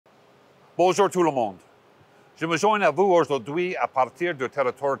Bonjour tout le monde. Je me joins à vous aujourd'hui à partir du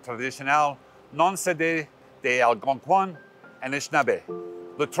territoire traditionnel non cédé des Algonquins et Anishinaabe.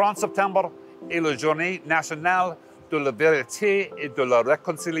 Le 30 septembre est la Journée nationale de la vérité et de la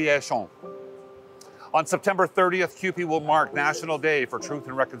réconciliation. On September 30th, CUPE will mark National Day for Truth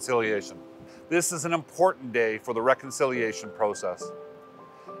and Reconciliation. This is an important day for the reconciliation process.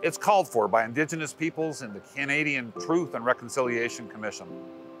 It's called for by Indigenous peoples in the Canadian Truth and Reconciliation Commission.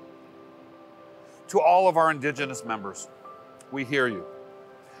 To all of our Indigenous members, we hear you.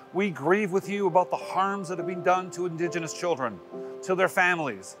 We grieve with you about the harms that have been done to Indigenous children, to their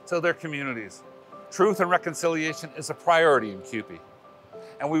families, to their communities. Truth and reconciliation is a priority in CUPE,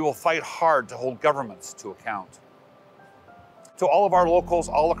 and we will fight hard to hold governments to account. To all of our locals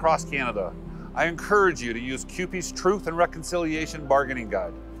all across Canada, I encourage you to use CUPE's Truth and Reconciliation Bargaining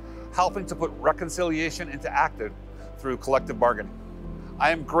Guide, helping to put reconciliation into action through collective bargaining. I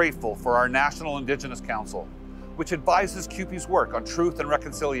am grateful for our National Indigenous Council, which advises CUPE's work on truth and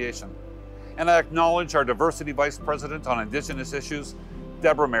reconciliation. And I acknowledge our Diversity Vice President on Indigenous Issues,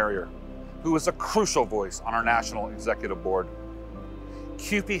 Deborah Merrier, who is a crucial voice on our National Executive Board.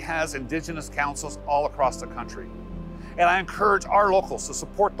 CUPE has Indigenous councils all across the country, and I encourage our locals to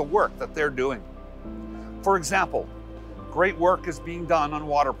support the work that they're doing. For example, great work is being done on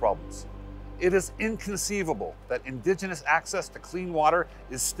water problems. It is inconceivable that Indigenous access to clean water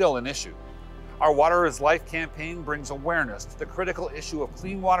is still an issue. Our Water is Life campaign brings awareness to the critical issue of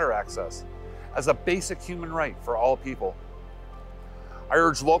clean water access as a basic human right for all people. I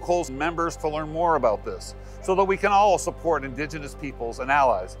urge locals and members to learn more about this so that we can all support Indigenous peoples and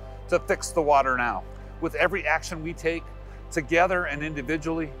allies to fix the water now. With every action we take, together and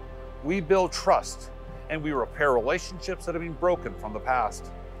individually, we build trust and we repair relationships that have been broken from the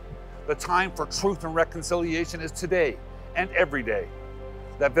past. The time for truth and reconciliation is today and every day.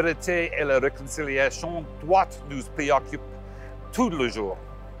 La vérité et la réconciliation doivent nous préoccuper tous les jours.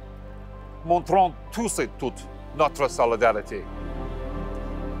 Montrons tous et toutes notre solidarité.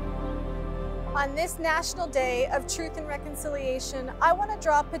 On this National Day of Truth and Reconciliation, I want to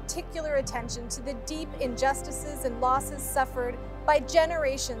draw particular attention to the deep injustices and losses suffered by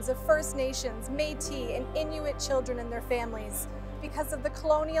generations of First Nations, Métis, and Inuit children and their families because of the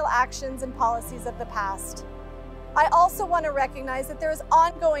colonial actions and policies of the past. I also want to recognize that there is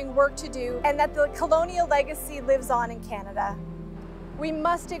ongoing work to do and that the colonial legacy lives on in Canada. We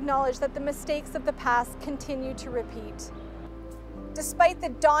must acknowledge that the mistakes of the past continue to repeat. Despite the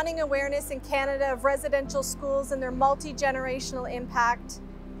dawning awareness in Canada of residential schools and their multi-generational impact,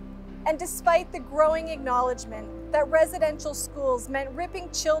 and despite the growing acknowledgement that residential schools meant ripping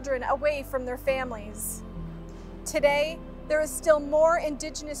children away from their families, today there is still more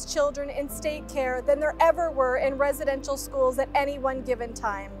Indigenous children in state care than there ever were in residential schools at any one given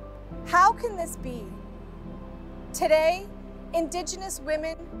time. How can this be? Today, Indigenous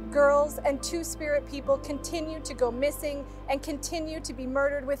women, girls, and Two-Spirit people continue to go missing and continue to be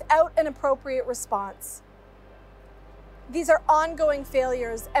murdered without an appropriate response. These are ongoing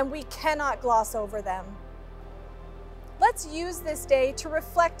failures, and we cannot gloss over them. Let's use this day to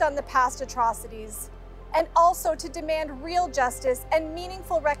reflect on the past atrocities and also to demand real justice and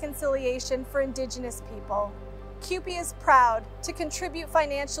meaningful reconciliation for Indigenous people. CUPE is proud to contribute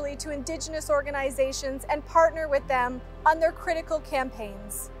financially to Indigenous organizations and partner with them on their critical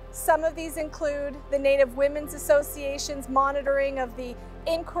campaigns. Some of these include the Native Women's Association's monitoring of the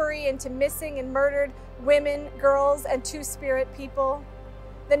inquiry into missing and murdered women, girls, and Two-Spirit people,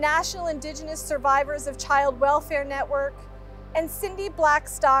 the National Indigenous Survivors of Child Welfare Network, and Cindy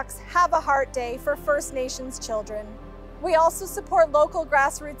Blackstock's Have a Heart Day for First Nations children. We also support local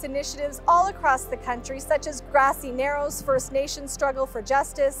grassroots initiatives all across the country, such as Grassy Narrows First Nations Struggle for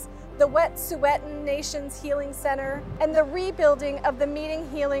Justice, the Wet'suwet'en Nations Healing Center, and the rebuilding of the Meeting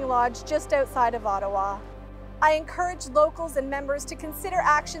Healing Lodge just outside of Ottawa. I encourage locals and members to consider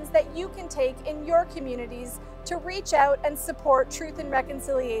actions that you can take in your communities to reach out and support truth and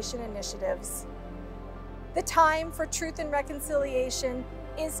reconciliation initiatives. The time for truth and reconciliation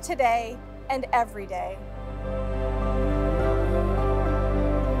is today and every day.